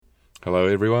Hello,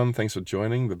 everyone. Thanks for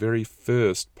joining the very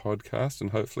first podcast and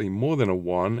hopefully more than a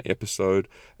one episode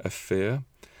affair.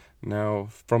 Now,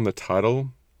 from the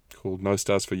title called No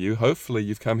Stars for You, hopefully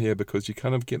you've come here because you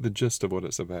kind of get the gist of what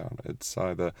it's about. It's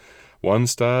either 1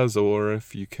 stars or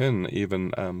if you can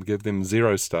even give them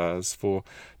 0 stars for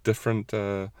different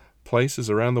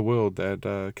places around the world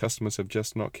that customers have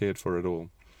just not cared for at all.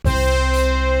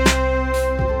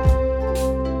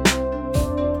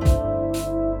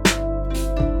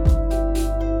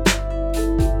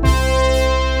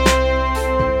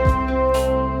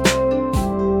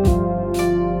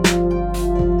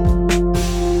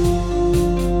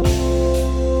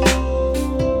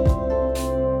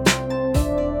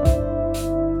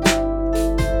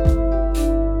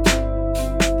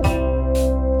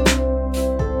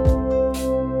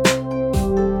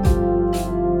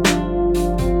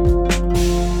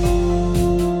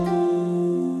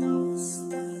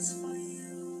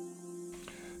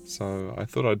 So I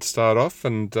thought I'd start off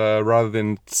and rather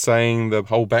than saying the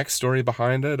whole backstory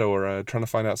behind it or trying to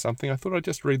find out something, I thought I'd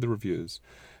just read the reviews.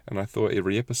 And I thought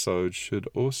every episode should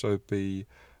also be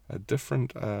a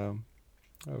different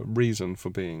reason for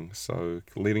being. So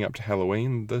leading up to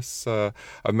Halloween,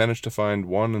 I've managed to find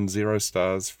 1 and 0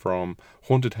 stars from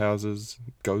haunted houses,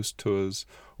 ghost tours,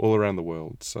 all around the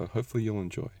world. So hopefully you'll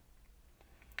enjoy.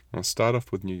 I'll start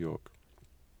off with New York.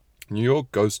 New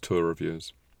York ghost tour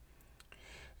reviews.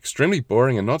 Extremely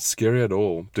boring and not scary at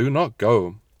all. Do not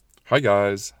go. Hi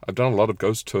guys, I've done a lot of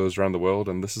ghost tours around the world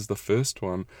and this is the first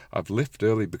one. I've left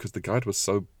early because the guide was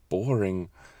so boring.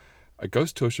 A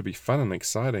ghost tour should be fun and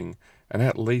exciting, and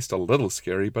at least a little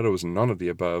scary, but it was none of the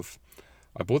above.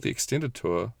 I bought the extended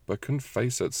tour, but couldn't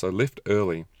face it, so left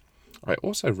early. I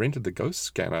also rented the ghost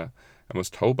scanner, and was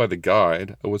told by the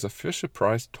guide it was a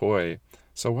Fisher-Price toy,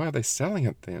 so why are they selling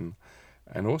it then?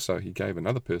 And also he gave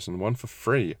another person one for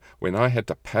free, when I had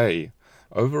to pay.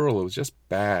 Overall it was just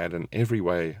bad in every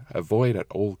way. Avoid at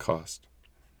all cost.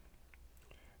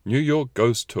 New York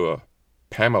Ghost Tour.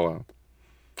 Pamela.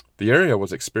 The area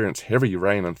was experiencing heavy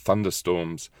rain and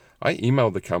thunderstorms. I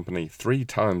emailed the company 3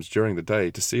 times during the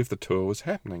day to see if the tour was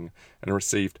happening, and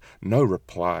received no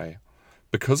reply.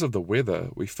 Because of the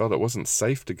weather, we felt it wasn't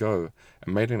safe to go,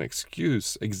 and made an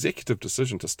executive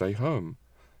decision to stay home.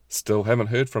 Still haven't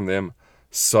heard from them.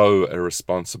 So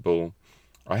irresponsible.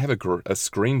 I have a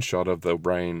screenshot of the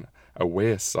rain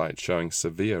aware site showing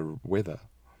severe weather.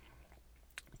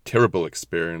 Terrible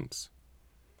experience.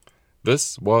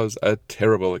 This was a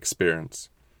terrible experience.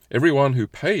 Everyone who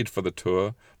paid for the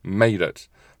tour made it,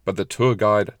 but the tour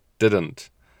guide didn't.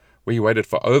 We waited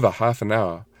for over half an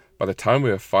hour. By the time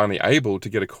we were finally able to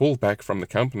get a call back from the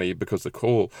company because the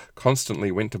call constantly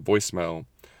went to voicemail.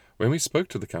 When we spoke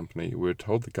to the company, we were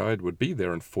told the guide would be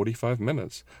there in 45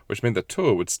 minutes, which meant the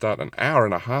tour would start an hour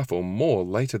and a half or more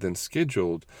later than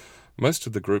scheduled. Most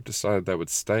of the group decided they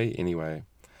would stay anyway.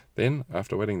 Then,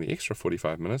 after waiting the extra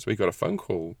 45 minutes, we got a phone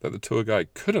call that the tour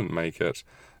guide couldn't make it.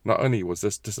 Not only was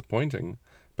this disappointing,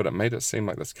 but it made it seem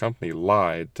like this company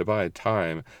lied to buy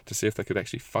time to see if they could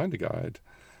actually find a guide.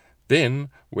 Then,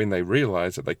 when they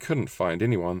realized that they couldn't find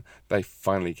anyone, they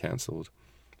finally cancelled.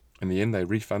 In the end, they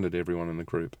refunded everyone in the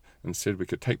group and said we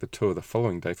could take the tour the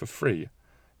following day for free.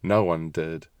 No one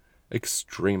did.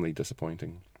 Extremely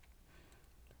disappointing.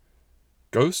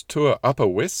 Ghost Tour Upper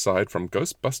West Side from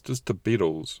Ghostbusters to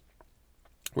Beatles.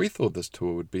 We thought this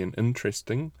tour would be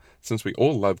interesting, since we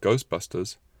all love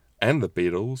Ghostbusters and the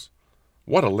Beatles.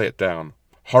 What a letdown.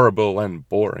 Horrible and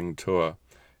boring tour.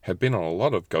 Have been on a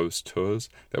lot of ghost tours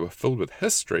that were filled with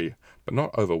history, but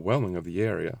not overwhelming of the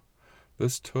area.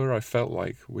 This tour I felt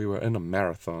like we were in a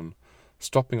marathon,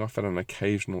 stopping off at an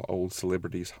occasional old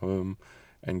celebrity's home,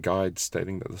 and guides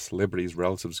stating that the celebrity's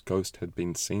relative's ghost had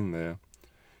been seen there.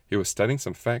 He was stating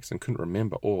some facts and couldn't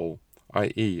remember all,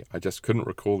 i.e. I just couldn't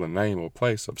recall the name or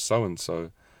place of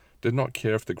so-and-so, did not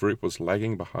care if the group was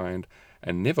lagging behind,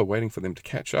 and never waiting for them to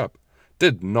catch up,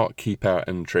 did not keep our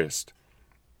interest.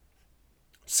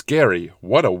 Scary,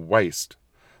 what a waste.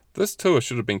 This tour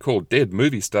should have been called Dead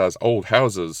Movie Stars Old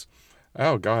Houses.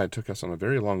 Our guide took us on a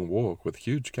very long walk with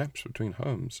huge gaps between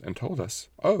homes and told us,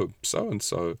 oh,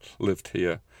 so-and-so lived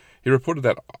here. He reported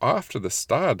that after the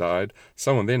star died,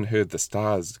 someone then heard the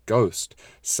star's ghost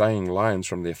saying lines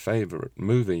from their favourite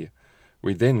movie.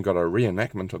 We then got a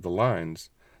reenactment of the lines.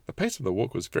 The pace of the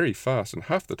walk was very fast, and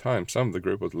half the time some of the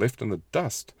group was left in the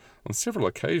dust. On several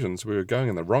occasions we were going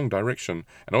in the wrong direction,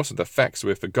 and also the facts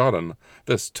were forgotten.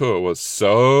 This tour was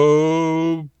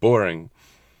so boring.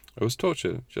 It was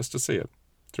torture just to see it,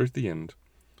 through to the end.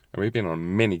 And we've been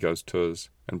on many ghost tours,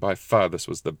 and by far this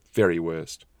was the very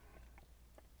worst.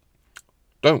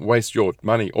 Don't waste your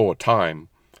money or time.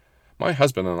 My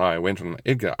husband and I went on an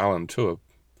Edgar Allan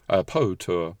Poe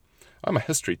tour. I'm a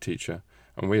history teacher,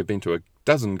 and we have been to a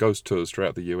dozen ghost tours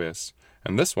throughout the US,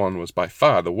 and this one was by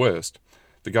far the worst.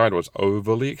 The guide was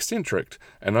overly eccentric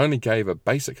and only gave a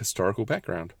basic historical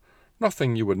background.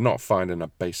 Nothing you would not find in a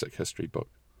basic history book.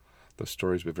 The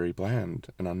stories were very bland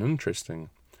and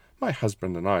uninteresting. My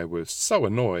husband and I were so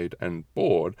annoyed and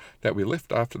bored that we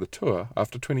left after the tour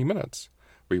after 20 minutes.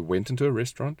 We went into a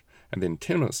restaurant, and then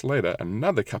 10 minutes later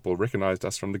another couple recognized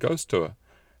us from the ghost tour.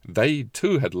 They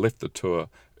too had left the tour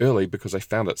early because they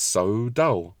found it so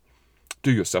dull.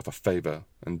 Do yourself a favor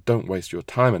and don't waste your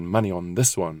time and money on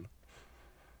this one.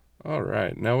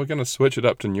 Alright, now we're going to switch it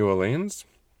up to New Orleans,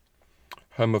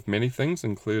 home of many things,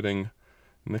 including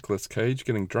Nicolas Cage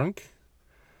getting drunk.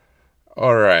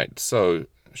 Alright, so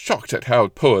shocked at how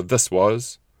poor this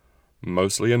was.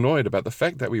 Mostly annoyed about the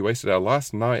fact that we wasted our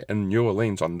last night in New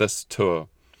Orleans on this tour.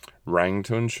 Rang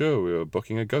to ensure we were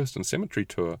booking a ghost and cemetery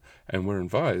tour, and were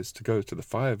advised to go to the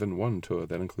 5-in-1 tour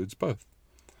that includes both.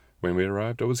 When we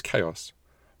arrived, it was chaos.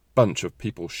 Bunch of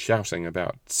people shouting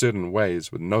about certain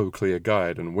ways with no clear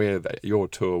guide and where your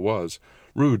tour was.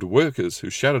 Rude workers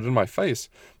who shouted in my face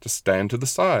to stand to the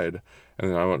side.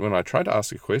 And then when I tried to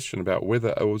ask a question about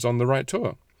whether I was on the right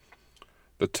tour.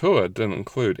 The tour didn't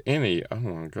include any, oh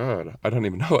my god, I don't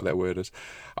even know what that word is.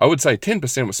 I would say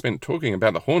 10% was spent talking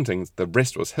about the hauntings, the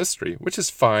rest was history, which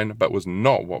is fine, but was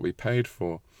not what we paid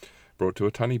for. Brought to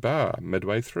a tiny bar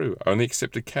midway through, only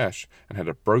accepted cash, and had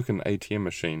a broken ATM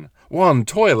machine. One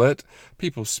toilet!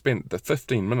 People spent the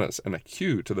 15 minutes in a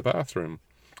queue to the bathroom.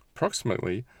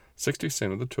 Approximately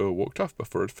 60% of the tour walked off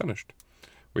before it finished.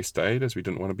 We stayed as we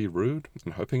didn't want to be rude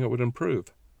and hoping it would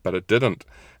improve. But it didn't,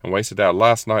 and wasted our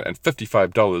last night and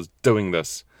 $55 doing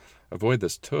this. Avoid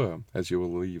this tour, as you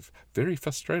will leave very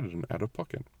frustrated and out of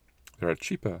pocket. There are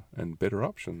cheaper and better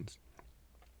options.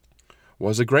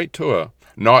 Was a great tour.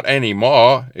 Not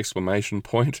anymore! Exclamation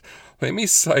point. Let me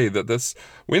say that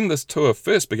when this tour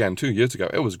first began 2 years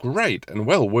ago, it was great and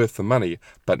well worth the money,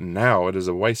 but now it is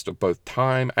a waste of both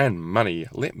time and money.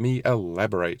 Let me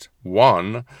elaborate.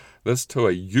 1. This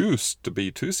tour used to be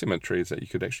 2 cemeteries that you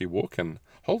could actually walk in,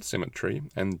 Holt Cemetery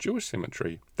and Jewish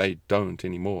Cemetery. They don't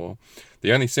anymore.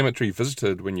 The only cemetery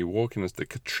visited when you walk in is the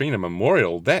Katrina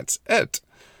Memorial. That's it.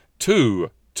 2.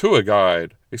 Tour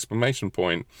guide! Exclamation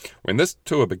point. When this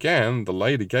tour began, the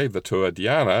lady gave the tour,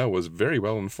 Diana, was very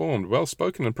well informed, well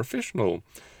spoken and professional.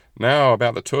 Now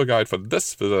about the tour guide for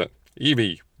this visit.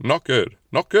 Evie, not good,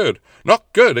 not good, not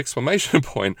good! Exclamation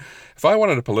point. If I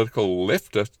wanted a political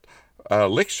leftist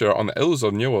lecture on the ills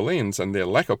of New Orleans and their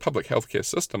lack of public healthcare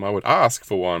system, I would ask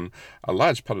for one. A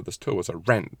large part of this tour was a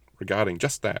rant regarding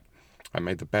just that. I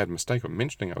made the bad mistake of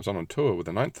mentioning I was on a tour with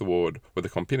the Ninth Ward with a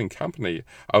competing company.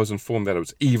 I was informed that it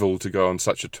was evil to go on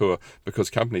such a tour because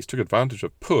companies took advantage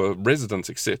of poor residents,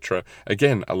 etc.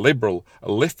 Again, a liberal, a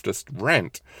leftist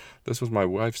rant. This was my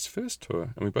wife's first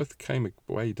tour, and we both came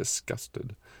away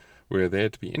disgusted. We were there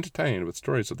to be entertained with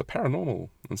stories of the paranormal.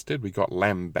 Instead, we got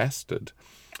lambasted.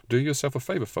 Do yourself a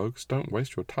favor, folks. Don't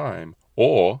waste your time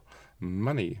or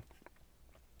money.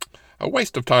 A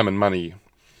waste of time and money.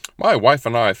 My wife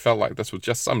and I felt like this was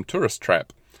just some tourist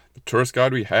trap. The tourist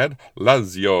guide we had,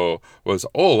 Lazio, was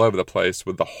all over the place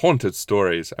with the haunted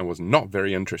stories and was not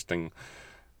very interesting.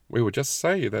 We would just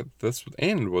say that this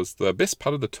end was the best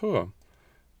part of the tour,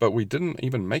 but we didn't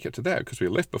even make it to that because we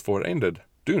left before it ended.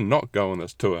 Do not go on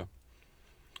this tour.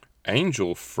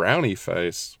 Angel frowny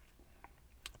face.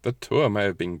 The tour may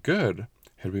have been good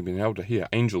had we been able to hear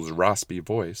Angel's raspy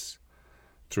voice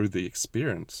through the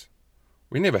experience.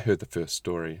 We never heard the first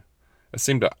story. It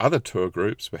seemed that other tour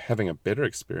groups were having a better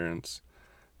experience.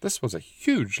 This was a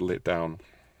huge letdown.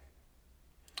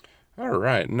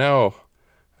 Alright, now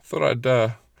I thought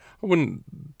I wouldn't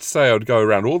say I'd go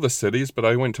around all the cities, but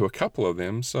I went to a couple of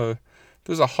them. So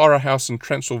there's a horror house in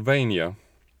Transylvania,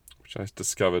 which I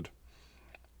discovered.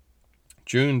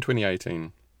 June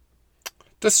 2018.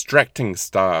 Distracting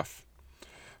staff.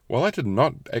 While I did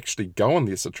not actually go on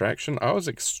this attraction, I was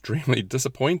extremely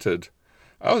disappointed.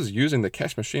 I was using the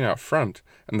cash machine out front,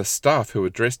 and the staff who were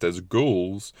dressed as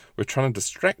ghouls were trying to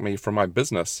distract me from my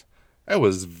business. It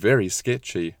was very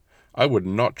sketchy. I would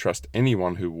not trust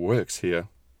anyone who works here.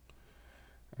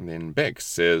 And then Beck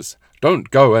says,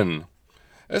 "Don't go in.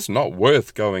 It's not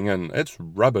worth going in. It's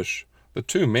rubbish. The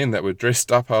 2 men that were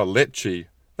dressed up are lechy.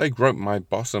 They groped my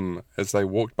bottom as they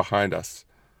walked behind us.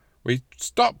 We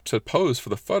stopped to pose for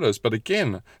the photos, but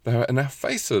again, they were in our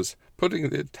faces, putting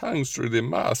their tongues through their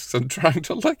masks and trying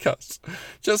to lick us.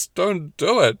 Just don't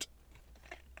do it."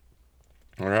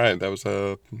 Alright, that was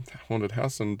a haunted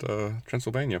house in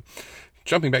Transylvania.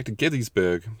 Jumping back to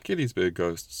Gettysburg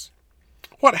ghosts.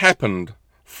 What happened?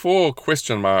 4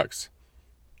 question marks.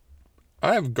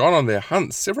 I have gone on their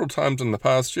hunts several times in the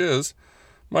past years.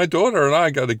 My daughter and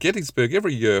I go to Gettysburg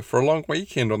every year for a long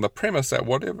weekend on the premise that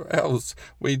whatever else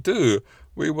we do,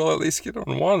 we will at least get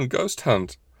on one ghost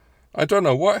hunt. I don't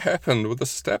know what happened with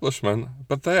this establishment,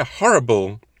 but they are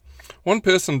horrible. One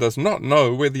person does not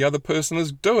know where the other person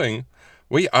is doing.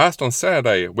 We asked on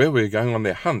Saturday where we were going on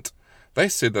their hunt. They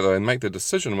said that they'd make the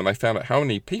decision when they found out how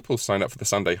many people signed up for the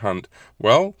Sunday hunt.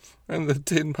 Well, in the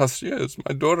 10 plus years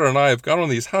my daughter and I have gone on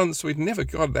these hunts, we'd never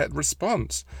got that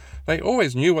response. They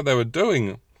always knew what they were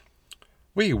doing.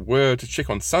 We were to check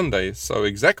on Sunday, so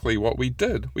exactly what we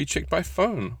did. We checked by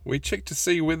phone. We checked to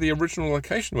see where the original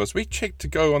location was. We checked to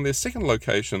go on their second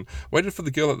location, waited for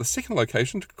the girl at the second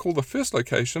location to call the first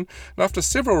location, and after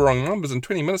several wrong numbers in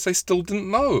 20 minutes, they still didn't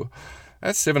know.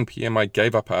 At 7 p.m. I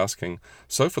gave up asking,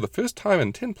 so for the first time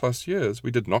in 10 plus years, we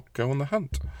did not go on the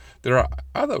hunt. There are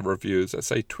other reviews that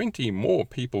say 20 more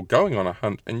people going on a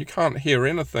hunt, and you can't hear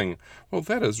anything. Well,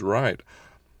 that is right.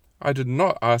 I did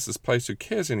not ask this place who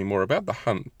cares anymore about the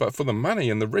hunt, but for the money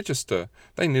and the register.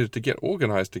 They needed to get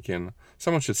organised again.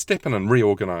 Someone should step in and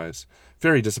reorganise.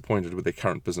 Very disappointed with their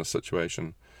current business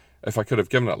situation. If I could have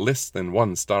given it less than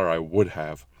 1 star, I would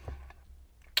have.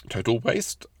 Total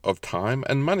waste of time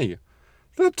and money.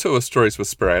 The tour stories were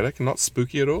sporadic and not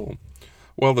spooky at all.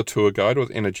 While the tour guide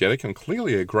was energetic and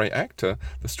clearly a great actor,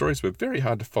 the stories were very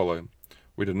hard to follow.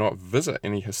 We did not visit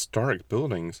any historic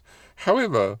buildings.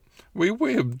 However, we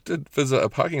did visit a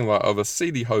parking lot of a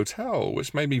seedy hotel,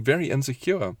 which made me very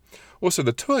insecure. Also,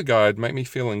 the tour guide made me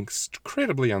feel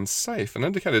incredibly unsafe and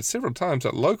indicated several times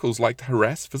that locals like to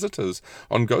harass visitors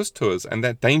on ghost tours and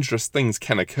that dangerous things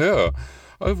can occur.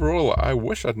 Overall, I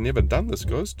wish I'd never done this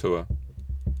ghost tour.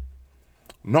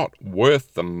 Not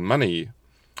worth the money.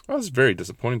 I was very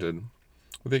disappointed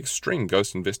with the extreme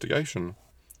ghost investigation.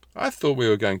 I thought we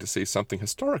were going to see something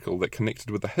historical that connected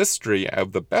with the history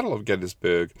of the Battle of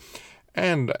Gettysburg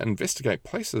and investigate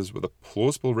places with a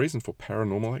plausible reason for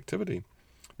paranormal activity.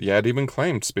 The ad even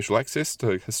claimed special access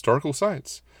to historical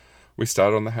sites. We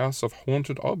started on the House of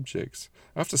Haunted Objects.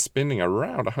 After spending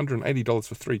around $180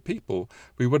 for 3 people,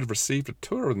 we would have received a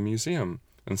tour of the museum.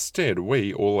 Instead,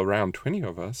 we, all around 20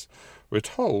 of us, were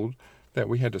told that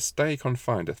we had to stay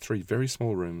confined to 3 very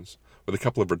small rooms with a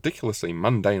couple of ridiculously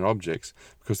mundane objects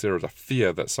because there was a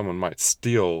fear that someone might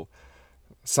steal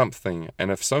something, and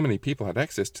if so many people had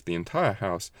access to the entire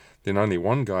house, then only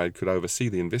one guide could oversee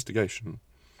the investigation.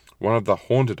 One of the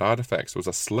haunted artifacts was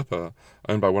a slipper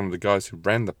owned by one of the guys who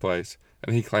ran the place,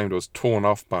 and he claimed it was torn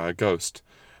off by a ghost.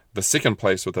 The second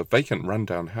place was a vacant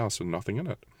rundown house with nothing in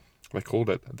it. They called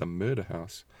it the murder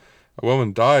house. A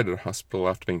woman died at a hospital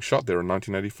after being shot there in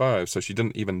 1985, so she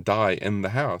didn't even die in the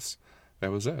house.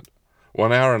 That was it.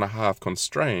 1 hour and a half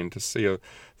constrained to see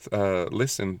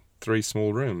less than 3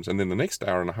 small rooms, and then the next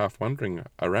hour and a half wandering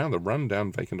around a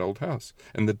run-down vacant old house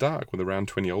in the dark with around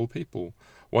 20 old people.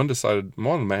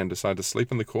 One man decided to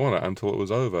sleep in the corner until it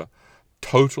was over.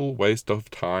 Total waste of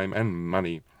time and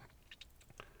money.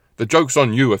 The joke's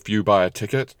on you if you buy a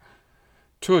ticket.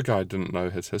 Tour guide didn't know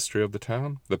his history of the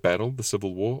town, the battle, the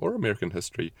Civil War, or American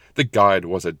history. The guide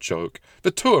was a joke.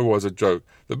 The tour was a joke.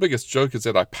 The biggest joke is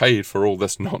that I paid for all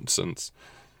this nonsense.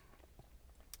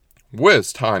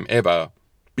 Worst time ever.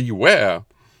 Beware.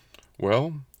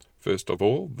 Well, first of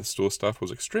all, the store staff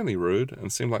was extremely rude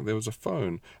and seemed like there was a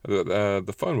phone.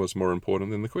 The phone was more important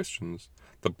than the questions.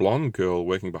 The blonde girl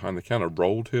working behind the counter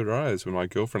rolled her eyes when my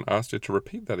girlfriend asked her to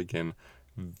repeat that again.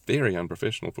 Very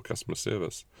unprofessional for customer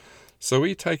service. So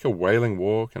we take a wailing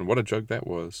walk, and what a joke that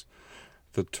was.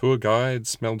 The tour guide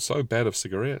smelled so bad of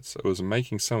cigarettes, it was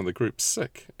making some of the group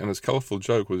sick, and his colourful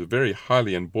joke was very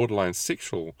highly and borderline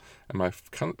sexual, and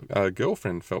my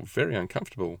girlfriend felt very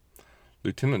uncomfortable.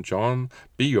 Lieutenant John,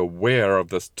 be aware of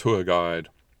this tour guide.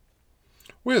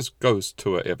 Where's Ghost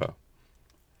Tour ever?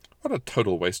 What a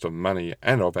total waste of money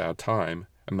and of our time.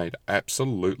 It made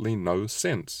absolutely no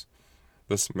sense.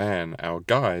 This man, our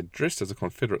guide, dressed as a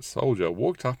Confederate soldier,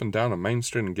 walked up and down a main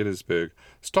street in Gettysburg,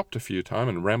 stopped a few times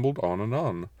and rambled on and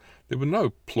on. There were no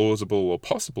plausible or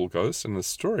possible ghosts, and the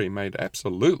story made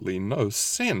absolutely no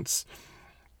sense.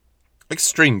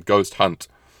 Extreme ghost hunt.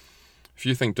 If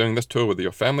you think doing this tour with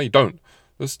your family, don't.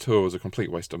 This tour was a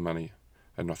complete waste of money.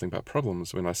 I had nothing but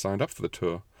problems when I signed up for the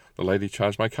tour. The lady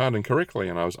charged my card incorrectly,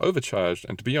 and I was overcharged,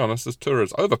 and to be honest, this tour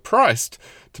is overpriced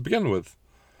to begin with.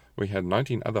 We had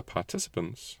 19 other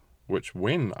participants, which,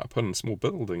 when put in small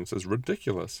buildings, is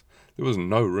ridiculous. There was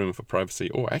no room for privacy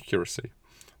or accuracy.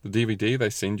 The DVD they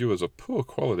send you is of poor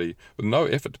quality, with no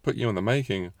effort to put you in the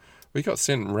making. We got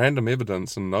sent random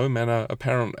evidence in no manner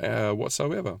apparent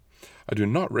whatsoever. I do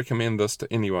not recommend this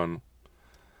to anyone.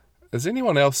 Is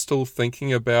anyone else still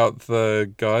thinking about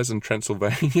the guys in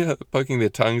Transylvania poking their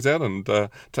tongues out and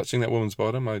touching that woman's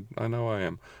bottom? I know I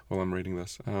am while I'm reading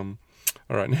this. All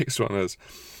right, next one is,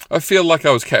 I feel like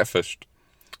I was catfished.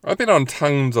 I've been on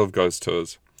tons of ghost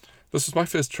tours. This was my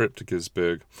first trip to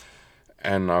Gisberg,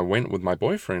 and I went with my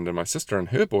boyfriend and my sister and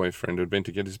her boyfriend who had been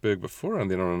to Gettysburg before, and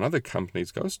then on another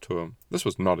company's ghost tour. This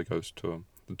was not a ghost tour.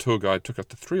 The tour guide took us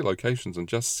to 3 locations and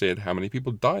just said how many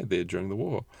people died there during the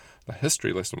war. The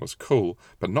history lesson was cool,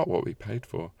 but not what we paid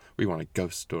for. We wanted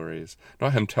ghost stories,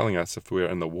 not him telling us if we were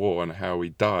in the war and how we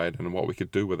died and what we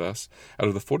could do with us. Out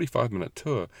of the 45-minute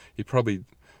tour, he probably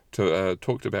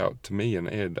talked about to me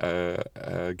and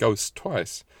Ed ghosts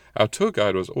twice. Our tour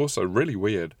guide was also really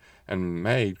weird and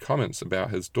made comments about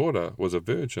his daughter was a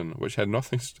virgin, which had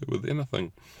nothing to do with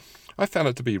anything. I found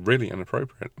it to be really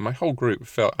inappropriate, and my whole group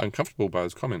felt uncomfortable by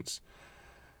his comments.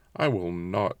 I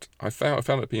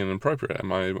found it being inappropriate, and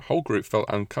my whole group felt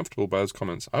uncomfortable by his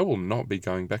comments. I will not be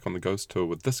going back on the ghost tour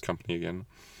with this company again.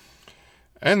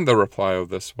 And the reply of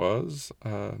this was,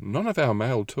 none of our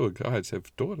male tour guides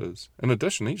have daughters. In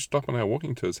addition, each stop on our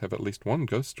walking tours have at least one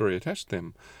ghost story attached to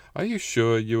them. Are you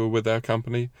sure you were with our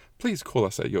company? Please call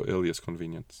us at your earliest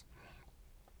convenience.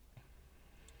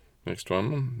 Next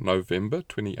one, November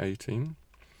 2018.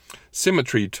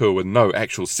 Cemetery tour with no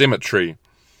actual cemetery.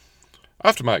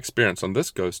 After my experience on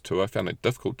this ghost tour, I found it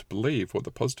difficult to believe what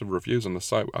the positive reviews on the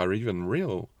site are even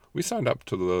real. We signed up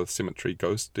to the cemetery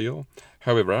ghost deal.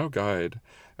 However, our guide,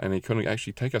 and he couldn't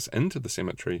actually take us into the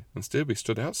cemetery. Instead, we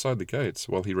stood outside the gates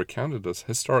while he recounted this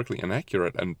historically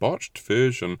inaccurate and botched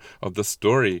version of the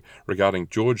story regarding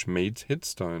George Meade's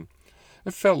headstone.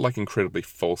 It felt like incredibly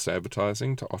false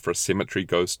advertising to offer a cemetery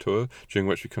ghost tour during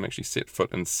which we couldn't actually set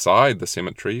foot inside the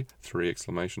cemetery, 3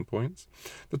 exclamation points.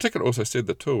 The ticket also said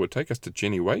the tour would take us to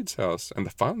Jenny Wade's house and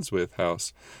the Farnsworth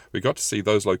house. We got to see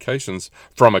those locations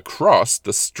from across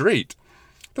the street.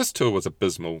 This tour was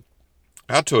abysmal.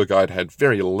 Our tour guide had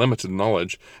very limited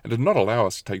knowledge and did not allow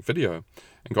us to take video,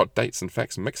 and got dates and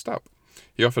facts mixed up.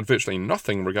 He offered virtually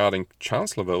nothing regarding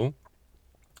Chancellorsville.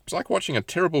 It was like watching a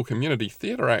terrible community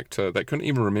theatre actor that couldn't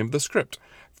even remember the script.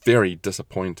 Very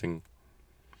disappointing.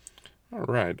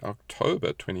 Alright,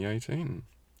 October 2018.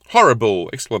 Horrible!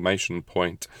 Exclamation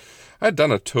point. I had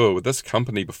done a tour with this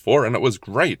company before and it was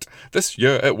great. This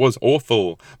year it was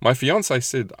awful. My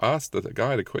fiancé asked the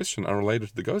guide a question unrelated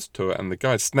to the ghost tour, and the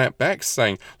guide snapped back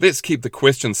saying, "Let's keep the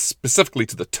questions specifically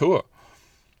to the tour."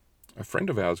 A friend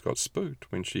of ours got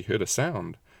spooked when she heard a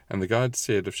sound, and the guide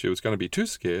said if she was going to be too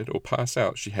scared or pass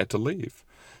out, she had to leave.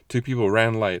 2 people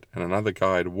ran late, and another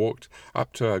guide walked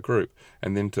up to our group,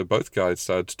 and then both guides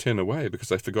started to turn away because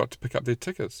they forgot to pick up their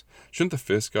tickets. Shouldn't the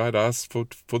first guide ask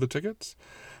for the tickets?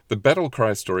 The battle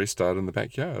cry story started in the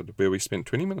backyard, where we spent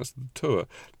 20 minutes of the tour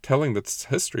telling the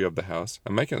history of the house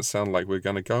and making it sound like we were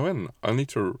going to go in,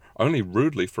 only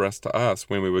rudely for us to ask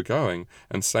when we were going,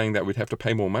 and saying that we'd have to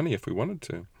pay more money if we wanted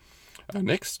to. Our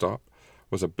next stop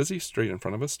was a busy street in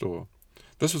front of a store.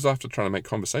 This was after trying to make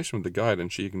conversation with the guide,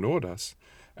 and she ignored us.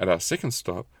 At our second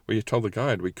stop, we told the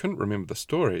guide we couldn't remember the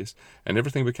stories, and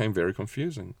everything became very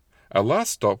confusing. Our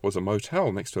last stop was a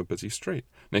motel next to a busy street,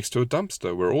 next to a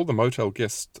dumpster where all the motel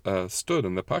guests stood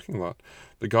in the parking lot.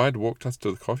 The guide walked us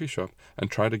to the coffee shop and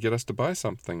tried to get us to buy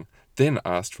something, then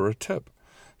asked for a tip.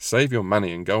 Save your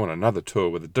money and go on another tour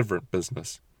with a different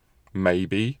business.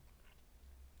 Maybe.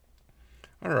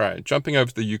 Alright, jumping over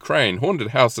to the Ukraine. Haunted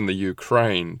house in the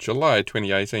Ukraine, July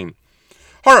 2018.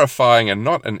 Horrifying and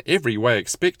not in every way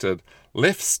expected.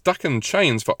 Left stuck in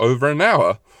chains for over an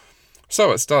hour.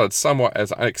 So it started somewhat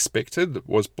as unexpected.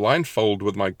 Was blindfolded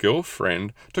with my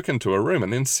girlfriend, took into a room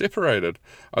and then separated.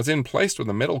 I was then placed with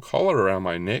a metal collar around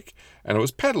my neck, and it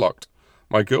was padlocked.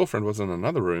 My girlfriend was in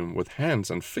another room with hands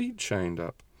and feet chained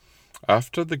up.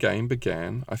 After the game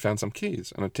began, I found some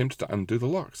keys and attempted to undo the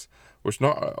locks, which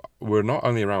were not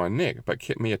only around my neck, but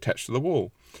kept me attached to the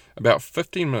wall. About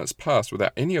 15 minutes passed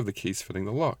without any of the keys fitting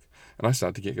the lock, and I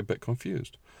started to get a bit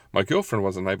confused. My girlfriend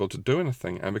wasn't able to do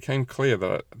anything, and it became clear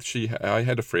that I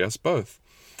had to free us both.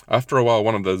 After a while,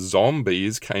 one of the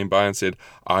zombies came by and said,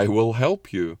 "I will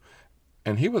help you,"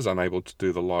 and he was unable to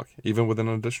do the lock, even with an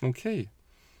additional key.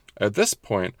 At this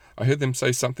point, I heard them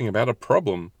say something about a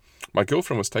problem. My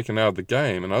girlfriend was taken out of the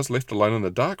game, and I was left alone in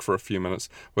the dark for a few minutes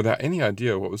without any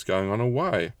idea what was going on or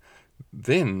why.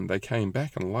 Then they came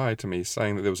back and lied to me,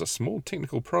 saying that there was a small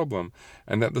technical problem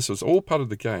and that this was all part of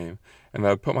the game, and they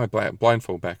would put my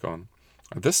blindfold back on.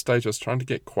 At this stage I was trying to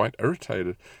get quite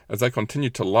irritated as they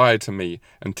continued to lie to me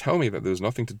and tell me that there was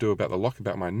nothing to do about the lock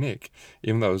about my neck,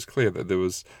 even though it was clear that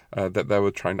that they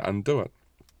were trying to undo it.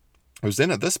 It was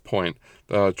then at this point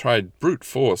that I tried brute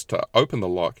force to open the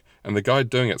lock, and the guy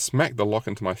doing it smacked the lock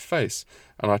into my face,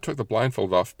 and I took the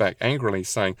blindfold off back angrily,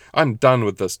 saying, "I'm done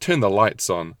with this, turn the lights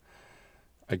on."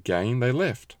 Again they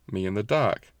left, me in the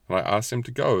dark, and I asked them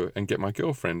to go and get my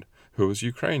girlfriend, who was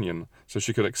Ukrainian, so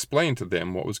she could explain to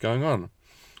them what was going on.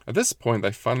 At this point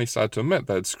they finally started to admit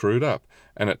they had screwed up,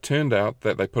 and it turned out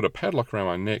that they put a padlock around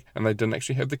my neck and they didn't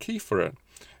actually have the key for it.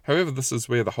 However, this is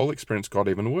where the whole experience got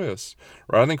even worse.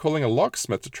 Rather than calling a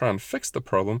locksmith to try and fix the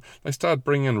problem, they started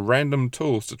bringing in random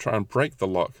tools to try and break the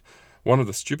lock. One of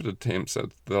the stupid attempts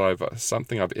at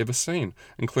something I've ever seen,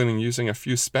 including using a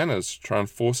few spanners to try and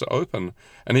force it open,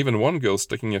 and even one girl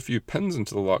sticking a few pins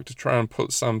into the lock to try and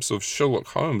put some sort of Sherlock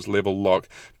Holmes level lock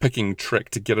picking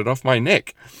trick to get it off my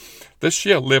neck. This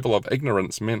sheer level of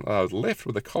ignorance meant that I was left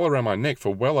with a collar around my neck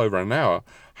for well over an hour,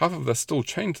 half of us still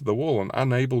chained to the wall and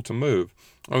unable to move.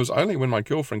 It was only when my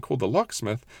girlfriend called the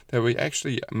locksmith that we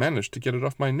actually managed to get it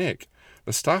off my neck.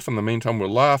 The staff in the meantime were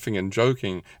laughing and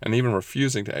joking and even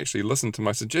refusing to actually listen to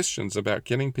my suggestions about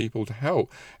getting people to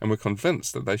help, and were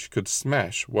convinced that they could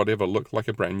smash whatever looked like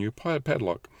a brand new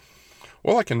padlock.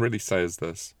 All I can really say is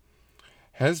this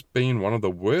has been one of the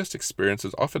worst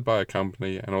experiences offered by a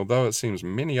company, and although it seems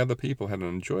many other people had an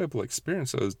enjoyable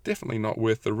experience, it is definitely not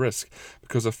worth the risk,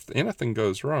 because if anything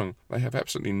goes wrong, they have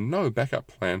absolutely no backup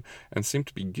plan and seem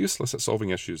to be useless at solving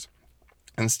issues.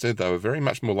 Instead, they were very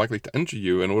much more likely to injure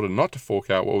you in order not to fork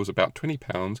out what was about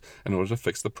 £20 in order to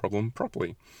fix the problem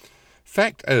properly.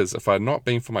 Fact is, if I had not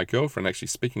been for my girlfriend actually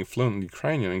speaking fluent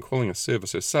Ukrainian and calling a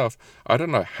service herself, I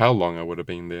don't know how long I would have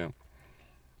been there.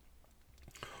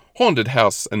 Haunted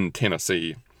house in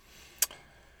Tennessee.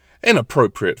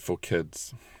 Inappropriate for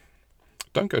kids.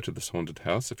 Don't go to this haunted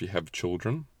house if you have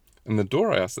children. In the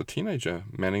door I asked the teenager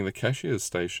manning the cashier's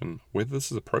station whether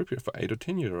this is appropriate for 8 or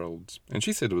 10-year-olds, and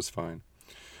she said it was fine.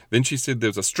 Then she said there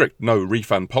was a strict no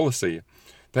refund policy.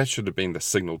 That should have been the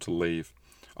signal to leave.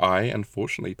 I,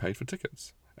 unfortunately, paid for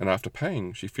tickets, and after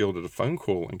paying, she fielded a phone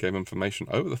call and gave information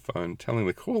over the phone telling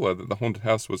the caller that the haunted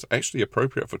house was actually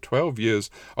appropriate for 12 years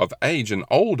of age and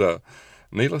older.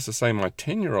 Needless to say, my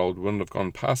 10-year-old wouldn't have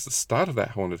gone past the start of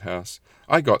that haunted house.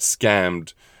 I got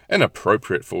scammed.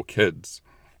 Inappropriate for kids.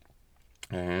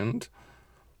 And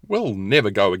we'll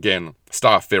never go again.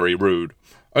 Staff very rude.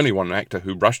 Only one actor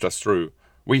who rushed us through.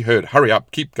 We heard hurry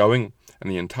up, keep going,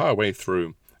 and the entire way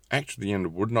through. Actor at the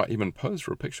end would not even pose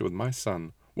for a picture with my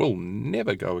son. We'll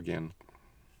never go again.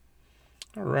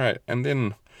 Alright, and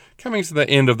then coming to the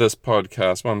end of this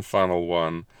podcast, one final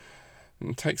one.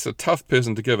 It takes a tough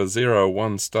person to give a 0 or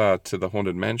 1 star to the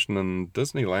Haunted Mansion in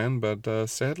Disneyland, but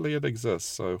sadly it exists.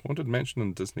 So, Haunted Mansion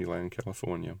in Disneyland,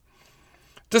 California.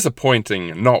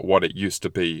 Disappointing, not what it used to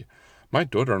be. My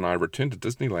daughter and I returned to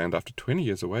Disneyland after 20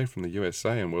 years away from the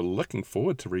USA, and we're looking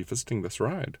forward to revisiting this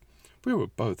ride. We were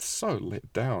both so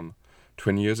let down.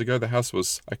 20 years ago, the house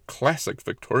was a classic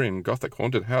Victorian Gothic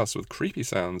haunted house with creepy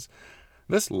sounds.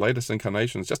 This latest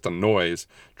incarnation is just a noise,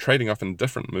 trading off in a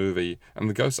different movie, and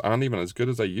the ghosts aren't even as good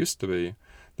as they used to be.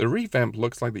 The revamp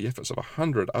looks like the efforts of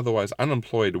 100 otherwise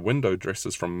unemployed window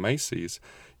dressers from Macy's,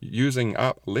 using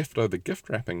up leftover gift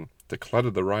wrapping to clutter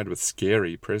the ride with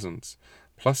scary presents.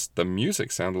 Plus, the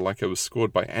music sounded like it was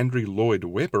scored by Andrew Lloyd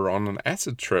Webber on an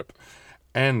acid trip,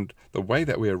 and the way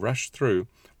that we were rushed through,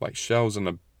 like shells in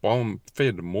a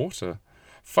bomb-fed mortar.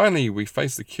 Finally, we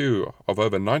faced the queue of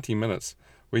over 90 minutes.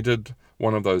 We did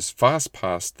one of those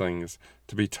fast-pass things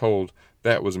to be told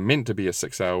that was meant to be a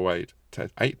 6-hour wait to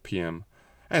 8 p.m.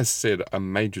 As said, a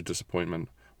major disappointment.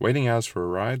 Waiting hours for a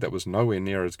ride that was nowhere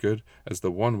near as good as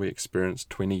the one we experienced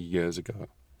 20 years ago.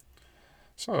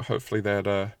 So hopefully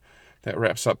that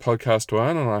wraps up podcast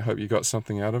 1, and I hope you got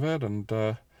something out of it, and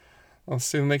I'll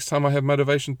see you the next time I have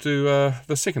motivation to do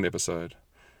the second episode.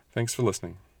 Thanks for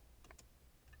listening.